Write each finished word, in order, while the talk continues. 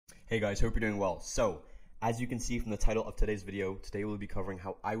Hey guys, hope you're doing well. So, as you can see from the title of today's video, today we'll be covering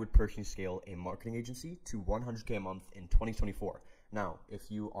how I would personally scale a marketing agency to 100K a month in 2024. Now, if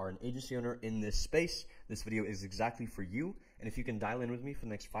you are an agency owner in this space, this video is exactly for you. And if you can dial in with me for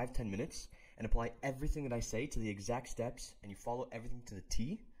the next 5-10 minutes and apply everything that I say to the exact steps and you follow everything to the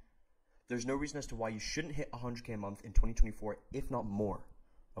T, there's no reason as to why you shouldn't hit 100K a month in 2024, if not more,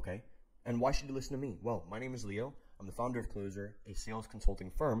 okay? And why should you listen to me? Well, my name is Leo. I'm the founder of Closer, a sales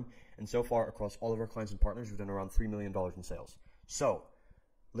consulting firm, and so far across all of our clients and partners, we've done around $3 million in sales. So,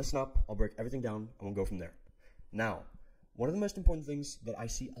 listen up, I'll break everything down, and we'll go from there. Now, one of the most important things that I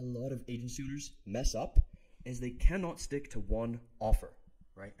see a lot of agency owners mess up is they cannot stick to one offer,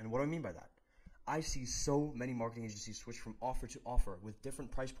 right? And what do I mean by that? I see so many marketing agencies switch from offer to offer with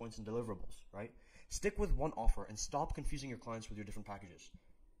different price points and deliverables, right? Stick with one offer and stop confusing your clients with your different packages.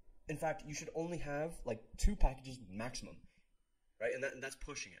 In fact, you should only have like 2 packages maximum, right? And that's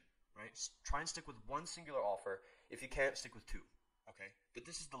pushing it, right? Try and stick with one singular offer. If you can't, stick with 2, okay? But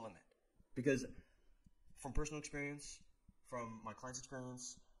this is the limit, because from personal experience, from my clients'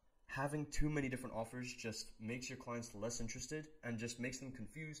 experience, having too many different offers just makes your clients less interested and just makes them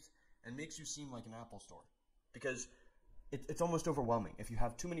confused and makes you seem like an Apple store, because it's almost overwhelming. If you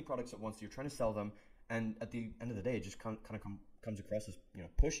have too many products at once, you're trying to sell them, and at the end of the day, it just kind of comes across as,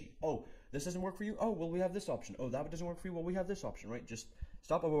 pushy. Oh, this doesn't work for you? Oh, well, we have this option. Oh, that doesn't work for you? Well, we have this option, right? Just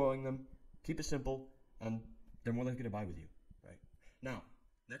stop overwhelming them, keep it simple, and they're more likely to buy with you, right? Now,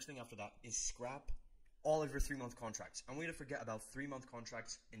 next thing after that is scrap all of your 3-month contracts. I want you to forget about 3-month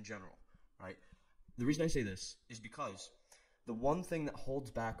contracts in general, right? The reason I say this is because the one thing that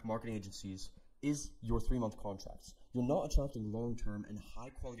holds back marketing agencies is your 3-month contracts. You're not attracting long-term and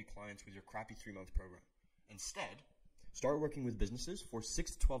high-quality clients with your crappy 3-month program. Instead, start working with businesses for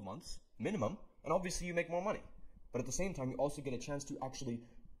 6 to 12 months minimum, and obviously you make more money. But at the same time, you also get a chance to actually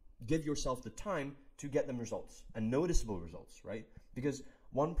give yourself the time to get them results, and noticeable results, right? Because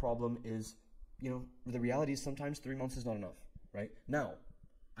one problem is, the reality is sometimes 3 months is not enough, right? Now,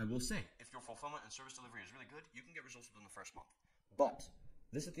 I will say, if your fulfillment and service delivery is really good, you can get results within the first month. But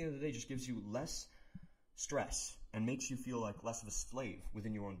this, at the end of the day, just gives you less stress and makes you feel like less of a slave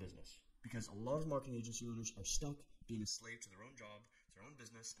within your own business. Because a lot of marketing agency owners are stuck being a slave to their own job, to their own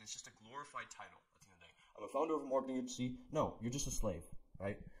business, and it's just a glorified title at the end of the day. I'm a founder of a marketing agency. No, you're just a slave,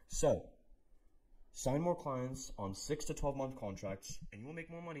 right? So, sign more clients on 6 to 12 month contracts, and you will make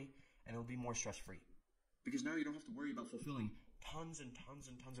more money, and it'll be more stress-free. Because now you don't have to worry about fulfilling tons and tons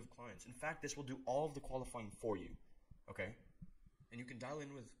and tons of clients. In fact, this will do all of the qualifying for you, okay? And you can dial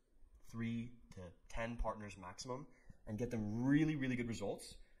in with 3 to 10 partners maximum and get them really, really good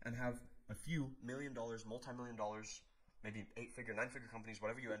results and have a few $1 million, multi-million dollars, maybe 8-figure, 9-figure companies,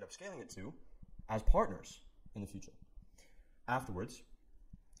 whatever you end up scaling it to, as partners in the future. Afterwards,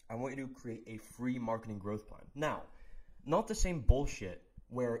 I want you to create a free marketing growth plan. Now, not the same bullshit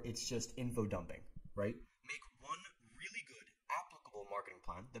where it's just info dumping, right? Make one really good, applicable marketing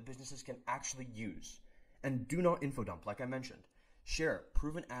plan that businesses can actually use. And do not info dump, like I mentioned. Share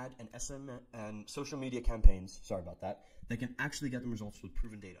proven ad and SM and social media campaigns, that can actually get them results with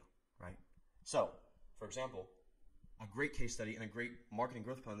proven data, right? So, for example, a great case study and a great marketing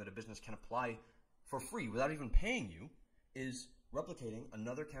growth plan that a business can apply for free without even paying you is replicating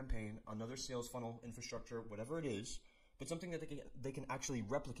another campaign, another sales funnel, infrastructure, whatever it is, but something that they can actually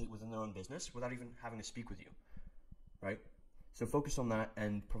replicate within their own business without even having to speak with you, right? So focus on that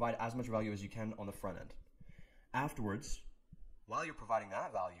and provide as much value as you can on the front end. Afterwards, while you're providing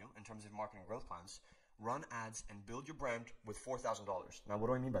that value in terms of marketing growth plans, run ads and build your brand with $4,000. Now, what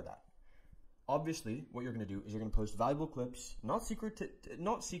do I mean by that? Obviously, what you're going to do is you're going to post valuable clips, not secret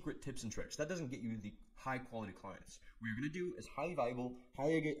tips and tricks. That doesn't get you the high-quality clients. What you're going to do is highly valuable,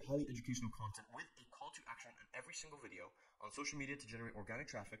 highly educational content with a call to action in every single video on social media to generate organic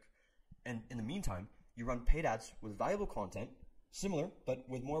traffic. And in the meantime, you run paid ads with valuable content, similar, but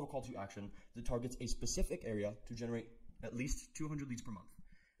with more of a call to action that targets a specific area to generate at least 200 leads per month.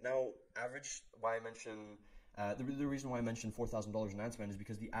 Now, the reason why I mentioned $4,000 in ad spend is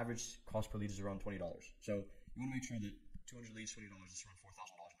because the average cost per lead is around $20. So you want to make sure that 200 leads, $20 is around $4,000 in ad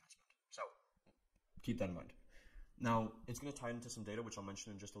spend. So keep that in mind. Now, it's going to tie into some data, which I'll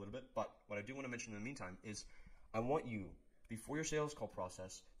mention in just a little bit. But what I do want to mention in the meantime is I want you, before your sales call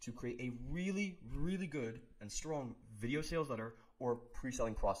process, to create a really, really good and strong video sales letter or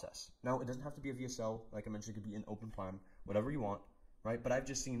pre-selling process. Now, it doesn't have to be a VSL. Like I mentioned, it could be an open plan, whatever you want, right? But I've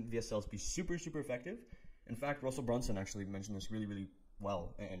just seen VSLs be super, super effective. In fact, Russell Brunson actually mentioned this really, really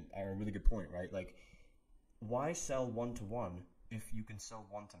well and a really good point, right? Like, why sell one-to-one if you can sell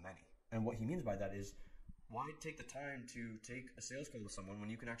one-to-many? And what he means by that is why take the time to take a sales call with someone when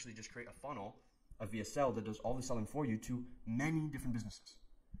you can actually just create a funnel, a VSL that does all the selling for you to many different businesses,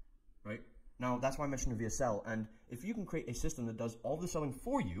 right? Now, that's why I mentioned a VSL, and if you can create a system that does all the selling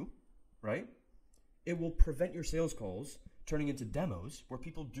for you, right, it will prevent your sales calls turning into demos where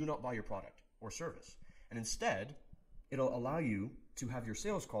people do not buy your product or service. And instead, it'll allow you to have your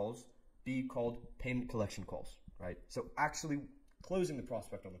sales calls be called payment collection calls, right? So actually closing the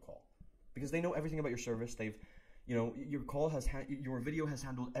prospect on the call, because they know everything about your service. They've, your video has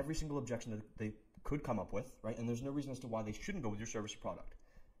handled every single objection that they could come up with, right? And there's no reason as to why they shouldn't go with your service or product.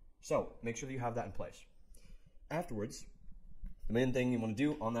 So make sure that you have that in place. Afterwards, the main thing you want to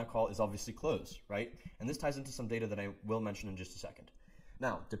do on that call is obviously close, right? And this ties into some data that I will mention in just a second.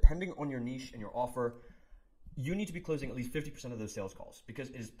 Now, depending on your niche and your offer, you need to be closing at least 50% of those sales calls because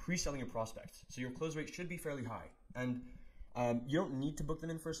it is pre-selling your prospects. So your close rate should be fairly high. And you don't need to book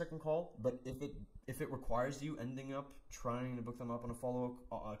them in for a second call, but if it requires you ending up trying to book them up on a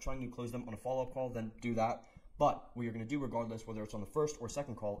follow-up, trying to close them on a follow-up call, then do that. But what you're going to do, regardless whether it's on the first or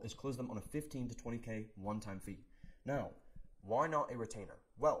second call, is close them on a 15 to 20K one-time fee. Now, why not a retainer?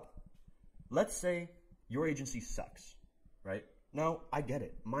 Well, let's say your agency sucks, right? Now, I get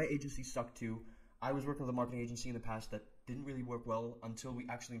it. My agency sucked too. I was working with a marketing agency in the past that didn't really work well until we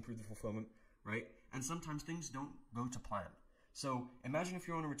actually improved the fulfillment, right? And sometimes things don't go to plan. So imagine if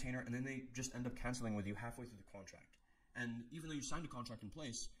you're on a retainer and then they just end up canceling with you halfway through the contract. And even though you signed a contract in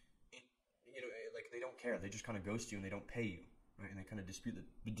place, they don't care. They just kind of ghost you and they don't pay you, right? And they kind of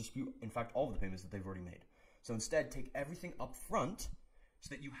dispute, in fact, all of the payments that they've already made. So instead, take everything up front so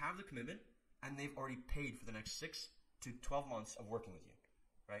that you have the commitment and they've already paid for the next 6 to 12 months of working with you,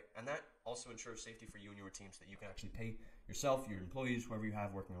 right? And that also ensures safety for you and your team so that you can actually pay yourself, your employees, whoever you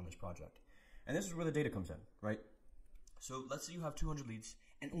have working on this project. And this is where the data comes in, right? So let's say you have 200 leads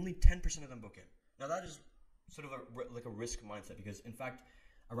and only 10% of them book in. Now that is sort of like a risk mindset because, in fact,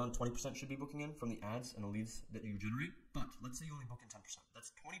 around 20% should be booking in from the ads and the leads that you generate. But let's say you only book in 10%.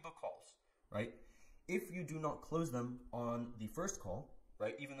 That's 20 book calls, right? If you do not close them on the first call,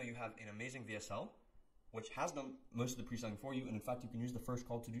 right, even though you have an amazing VSL, which has done most of the pre-selling for you, and in fact, you can use the first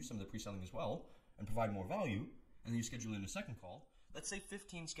call to do some of the pre-selling as well and provide more value, and then you schedule in a second call. Let's say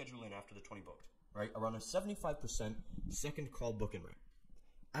 15 schedule in after the 20 booked, right? Around a 75% second call booking rate.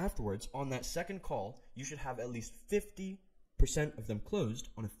 Afterwards, on that second call, you should have at least 50% of them closed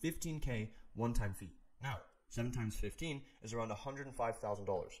on a $15K one-time fee. Now, 7 times 15 is around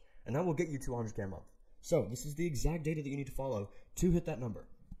 $105,000, and that will get you to 100K a month. So this is the exact data that you need to follow to hit that number,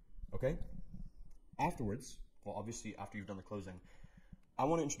 okay? Afterwards, well, obviously after you've done the closing, I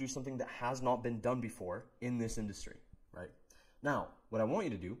want to introduce something that has not been done before in this industry, right? Now, what I want you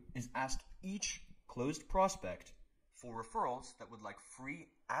to do is ask each closed prospect for referrals that would like free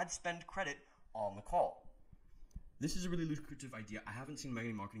ad spend credit on the call. This is a really lucrative idea. I haven't seen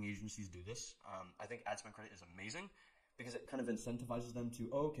many marketing agencies do this. I think ad spend credit is amazing because it kind of incentivizes them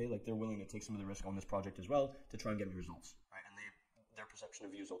to, they're willing to take some of the risk on this project as well to try and get me results, right? And their perception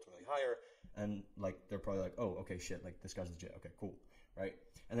of you is ultimately higher, and they're probably like, oh, okay, shit, this guy's legit. Okay, cool, right?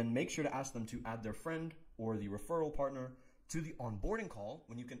 And then make sure to ask them to add their friend or the referral partner to the onboarding call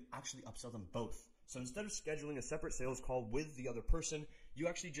when you can actually upsell them both. So instead of scheduling a separate sales call with the other person, you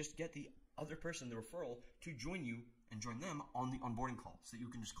actually just get the other person, the referral, to join you and join them on the onboarding call so that you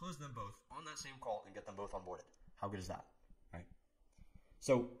can just close them both on that same call and get them both onboarded. How good is that, right?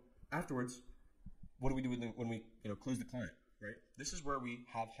 So afterwards, what do we do when we close the client, right? This is where we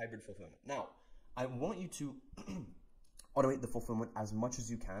have hybrid fulfillment. Now, I want you to automate the fulfillment as much as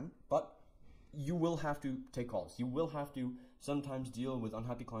you can, but you will have to take calls. You will have to sometimes deal with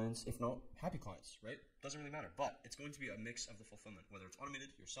unhappy clients, if not happy clients, right? Doesn't really matter, but it's going to be a mix of the fulfillment, whether it's automated,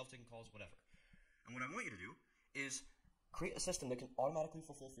 yourself taking calls, whatever. And what I want you to do is create a system that can automatically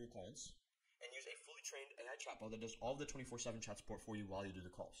fulfill for your clients and use a fully trained AI chatbot that does all of the 24/7 chat support for you while you do the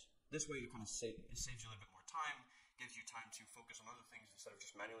calls. This way, it saves you a little bit more time, gives you time to focus on other things instead of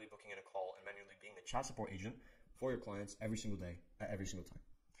just manually booking in a call and manually being the chat support agent for your clients every single day at every single time.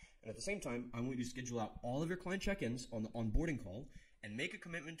 And at the same time, I want you to schedule out all of your client check-ins on the onboarding call and make a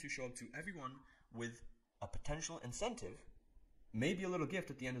commitment to show up to everyone with a potential incentive, maybe a little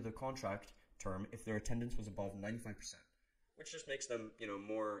gift at the end of the contract term if their attendance was above 95%, which just makes them,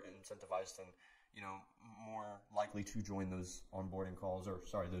 more incentivized and, more likely to join those onboarding calls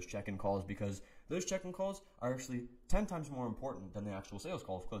those check-in calls, because those check-in calls are actually 10 times more important than the actual sales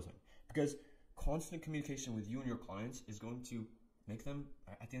call of closing, because constant communication with you and your clients is going to make them,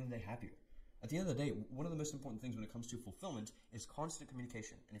 at the end of the day, happier. At the end of the day, one of the most important things when it comes to fulfillment is constant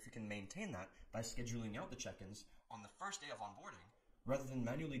communication. And if you can maintain that by scheduling out the check-ins on the first day of onboarding, rather than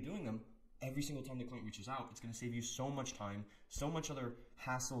manually doing them every single time the client reaches out, it's going to save you so much time, so much other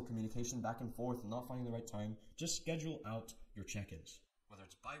hassle, communication back and forth, not finding the right time. Just schedule out your check-ins. Whether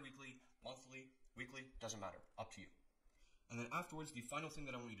it's bi-weekly, monthly, weekly, doesn't matter. Up to you. And then afterwards, the final thing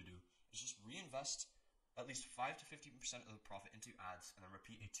that I want you to do is just reinvest at least 5 to 50% of the profit into ads and then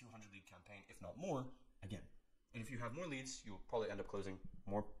repeat a 200 lead campaign, if not more, again. And if you have more leads, you'll probably end up closing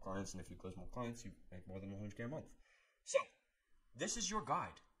more clients. And if you close more clients, you make more than 100K a month. So this is your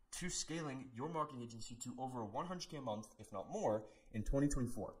guide to scaling your marketing agency to over 100K a month, if not more, in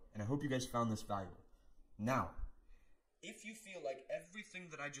 2024. And I hope you guys found this valuable. Now, if you feel like everything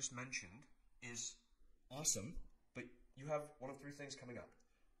that I just mentioned is awesome, but you have one of three things coming up.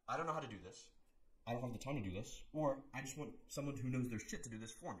 I don't know how to do this. I don't have the time to do this. Or I just want someone who knows their shit to do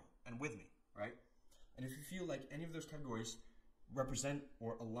this for me and with me, right? And if you feel like any of those categories represent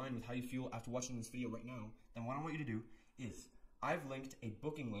or align with how you feel after watching this video right now, then what I want you to do is I've linked a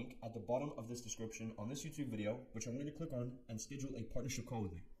booking link at the bottom of this description on this YouTube video, which I'm going to click on and schedule a partnership call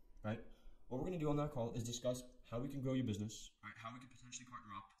with me, right? What we're going to do on that call is discuss how we can grow your business, right? How we can potentially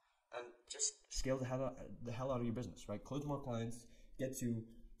partner up and just scale the hell out of your business, right? Close more clients, get to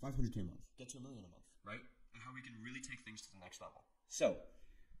 500K a month, get to $1 million a month, right? And how we can really take things to the next level. So,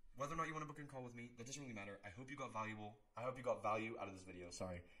 whether or not you want to book a call with me, that doesn't really matter. I hope you got value out of this video,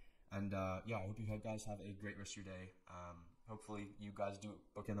 sorry. And yeah, I hope you guys have a great rest of your day. Hopefully you guys do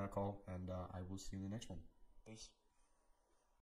book in that call, and I will see you in the next one. Peace.